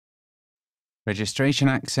Registration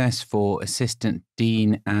access for Assistant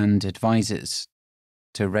Dean and Advisors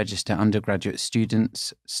to register undergraduate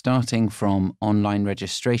students starting from online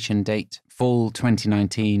registration date fall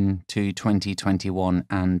 2019 to 2021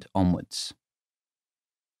 and onwards.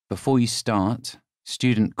 Before you start,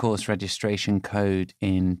 student course registration code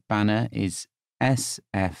in Banner is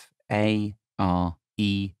SFAREGS.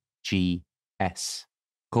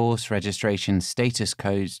 Course registration status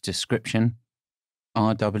codes description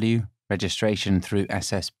RW, registration through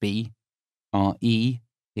SSB, RE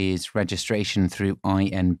is registration through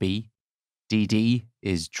INB, DD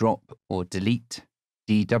is drop or delete,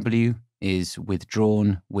 DW is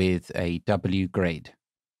withdrawn with a W grade.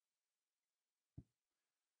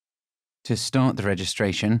 To start the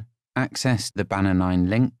registration, access the Banner 9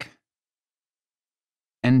 link,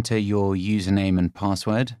 enter your username and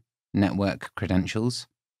password, network credentials,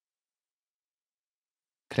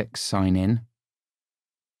 click Sign In.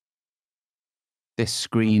 This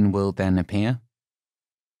screen will then appear.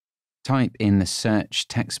 Type in the search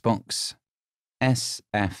text box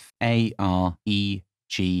SFAREGS.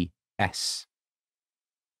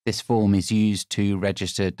 This form is used to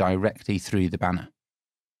register directly through the Banner.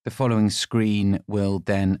 The following screen will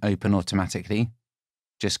then open automatically.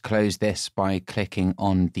 Just close this by clicking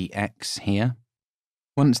on the X here.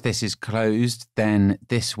 Once this is closed, then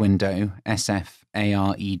this window,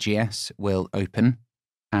 SFAREGS, will open.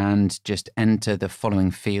 And just enter the following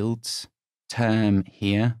fields, term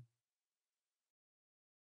here,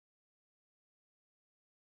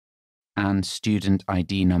 and student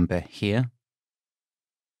ID number here.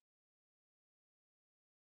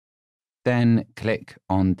 Then click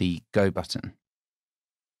on the Go button.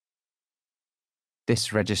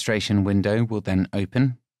 This registration window will then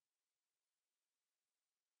open.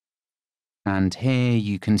 And here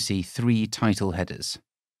you can see 3 title headers.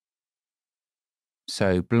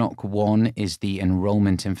 So block 1 is the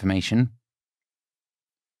enrollment information.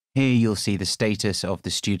 Here you'll see the status of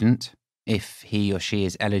the student, if he or she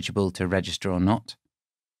is eligible to register or not,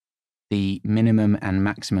 the minimum and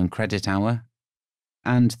maximum credit hour,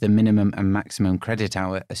 and the minimum and maximum credit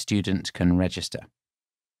hour a student can register.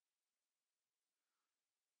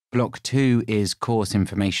 Block 2 is course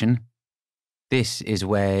information. This is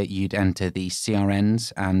where you'd enter the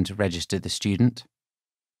CRNs and register the student.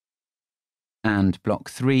 And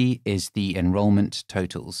block 3 is the enrollment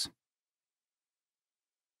totals.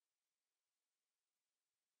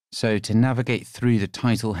 So to navigate through the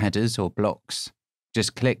title headers or blocks,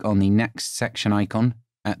 just click on the next section icon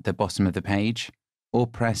at the bottom of the page or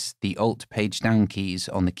press the Alt page down keys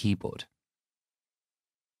on the keyboard.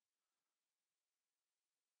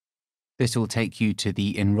 This will take you to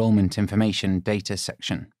the enrollment information data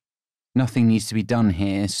section. Nothing needs to be done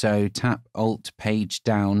here, so tap Alt page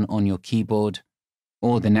down on your keyboard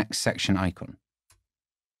or the next section icon.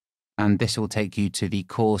 And this will take you to the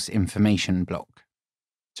course information block.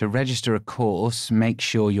 To register a course, make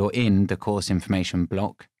sure you're in the course information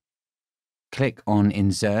block. Click on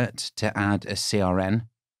Insert to add a CRN.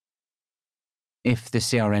 If the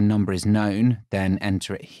CRN number is known, then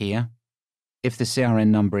enter it here. If the CRN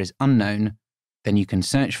number is unknown, then you can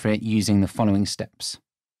search for it using the following steps.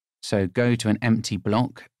 So go to an empty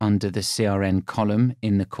block under the CRN column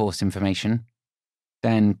in the course information,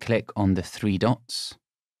 then click on the 3 dots.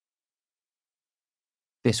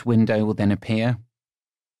 This window will then appear,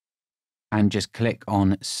 and just click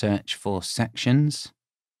on Search for Sections.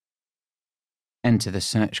 Enter the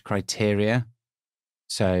search criteria,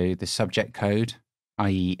 so the subject code,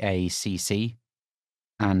 i.e. ACC,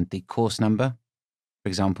 and the course number, for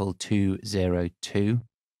example 202.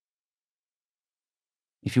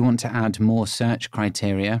 If you want to add more search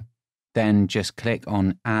criteria, then just click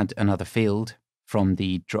on Add another field from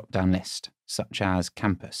the drop-down list, such as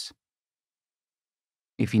campus.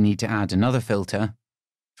 If you need to add another filter,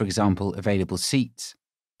 for example available seats,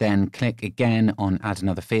 then click again on Add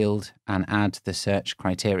another field and add the search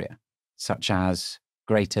criteria, such as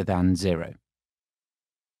greater than 0.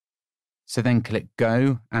 So then click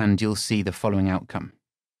Go and you'll see the following outcome.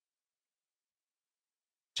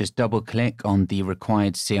 Just double-click on the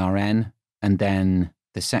required CRN and then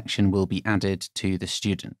the section will be added to the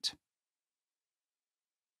student.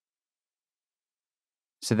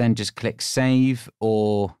 So then just click Save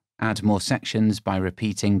or add more sections by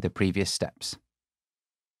repeating the previous steps.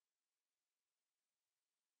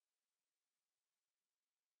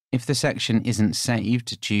 If the section isn't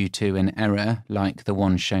saved due to an error like the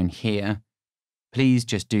one shown here, please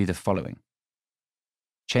just do the following.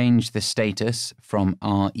 Change the status from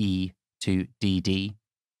RE to DD,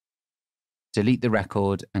 delete the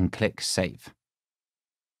record and click Save.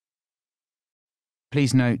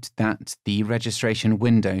 Please note that the registration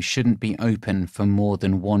window shouldn't be open for more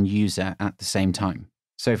than one user at the same time.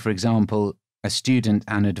 So, for example, a student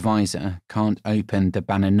and advisor can't open the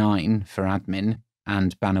Banner 9 for admin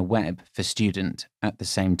and Banner Web for student at the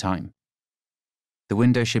same time. The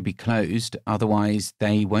window should be closed, otherwise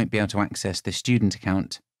they won't be able to access the student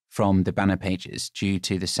account from the Banner pages due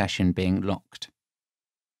to the session being locked.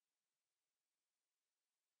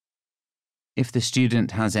 If the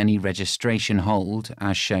student has any registration hold,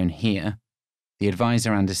 as shown here, the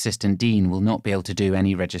advisor and assistant dean will not be able to do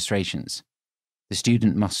any registrations. The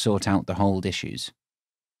student must sort out the hold issues.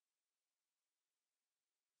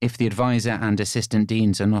 If the advisor and assistant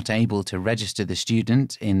deans are not able to register the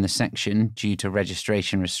student in the section due to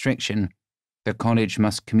registration restriction, the college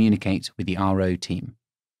must communicate with the RO team.